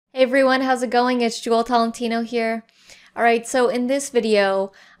Hey everyone, how's it going? It's Jewel Tolentino here. Alright, so in this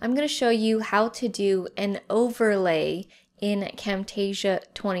video, I'm going to show you how to do an overlay in Camtasia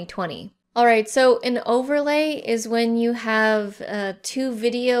 2020. Alright, so an overlay is when you have two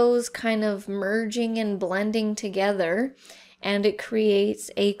videos kind of merging and blending together, and it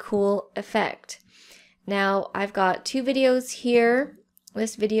creates a cool effect. Now, I've got two videos here.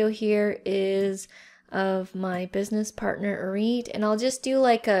 This video here is of my business partner Arit, and I'll just do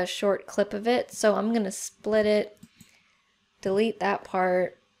like a short clip of it. So I'm gonna split it, delete that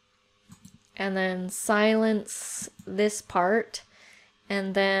part, and then silence this part,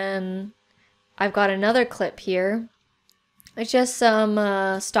 and then I've got another clip here. It's just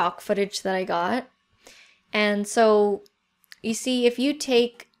some stock footage that I got. And so you see, if you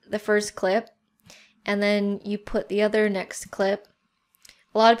take the first clip and then you put the other next clip,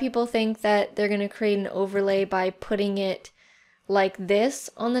 a lot of people think that they're going to create an overlay by putting it like this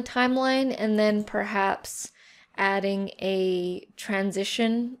on the timeline and then perhaps adding a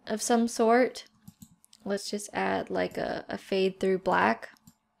transition of some sort. Let's just add like a fade through black,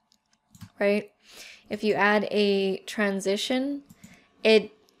 right? If you add a transition,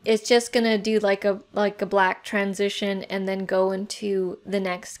 it's just going to do like a black transition and then go into the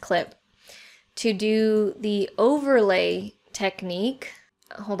next clip. To do the overlay technique,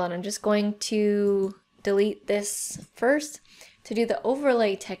 hold on, I'm just going to delete this first. To do the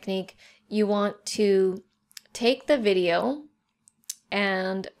overlay technique, you want to take the video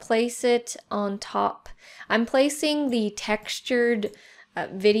and place it on top. I'm placing the textured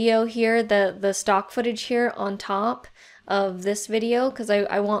video here, the stock footage here on top of this video because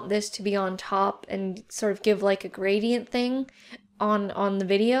I want this to be on top and sort of give like a gradient thing on the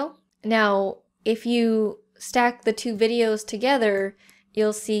video. Now, if you stack the two videos together,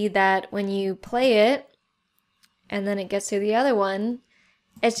 you'll see that when you play it and then it gets to the other one,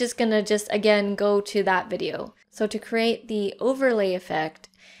 it's just gonna again go to that video. So to create the overlay effect,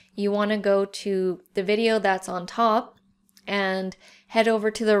 you want to go to the video that's on top and head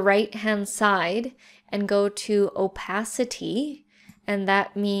over to the right hand side and go to opacity, and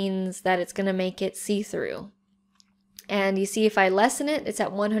that means that it's gonna make it see-through. And you see, if I lessen it, it's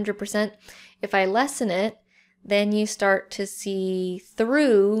at 100%. If I lessen it, then you start to see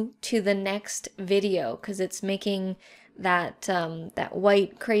through to the next video because it's making that that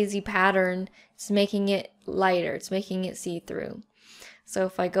white crazy pattern. It's making it lighter. It's making it see-through. So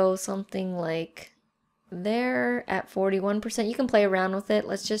if I go something like there at 41%, you can play around with it.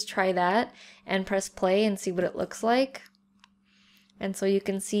 Let's just try that and press play and see what it looks like. And so you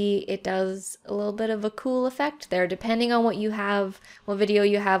can see it does a little bit of a cool effect there, depending on what you have, what video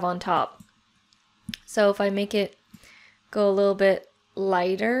you have on top. So if I make it go a little bit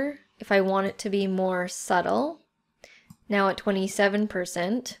lighter, if I want it to be more subtle, now at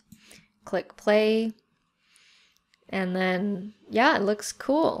 27%, click play, and then, yeah, it looks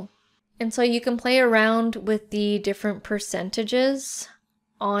cool. And so you can play around with the different percentages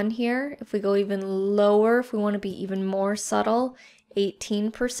on here. If we go even lower, if we want to be even more subtle,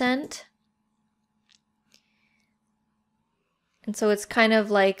 18%. And so it's kind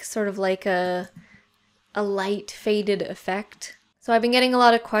of like, sort of like a light faded effect. So I've been getting a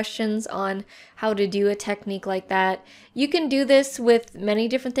lot of questions on how to do a technique like that. You can do this with many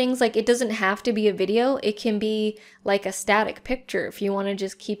different things. Like, it doesn't have to be a video. It can be like a static picture. If you want to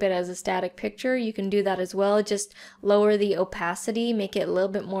just keep it as a static picture, you can do that as well. Just lower the opacity, make it a little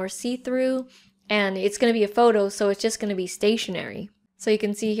bit more see-through, and it's going to be a photo, so it's just going to be stationary. So you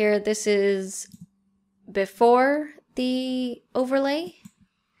can see here, this is before the overlay.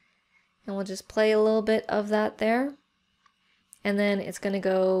 And we'll just play a little bit of that there. And then it's going to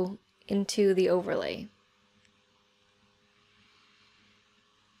go into the overlay.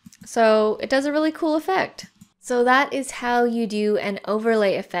 So it does a really cool effect. So that is how you do an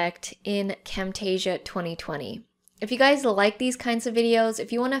overlay effect in Camtasia 2020. If you guys like these kinds of videos,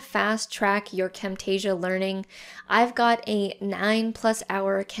 if you want to fast track your Camtasia learning, I've got a 9+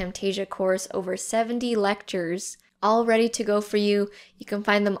 hour Camtasia course, over 70 lectures, all ready to go for you. You can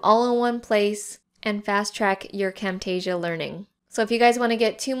find them all in one place and fast track your Camtasia learning. So if you guys want to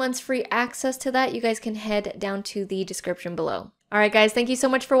get 2 months free access to that, you guys can head down to the description below. Alright guys, thank you so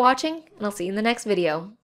much for watching, and I'll see you in the next video.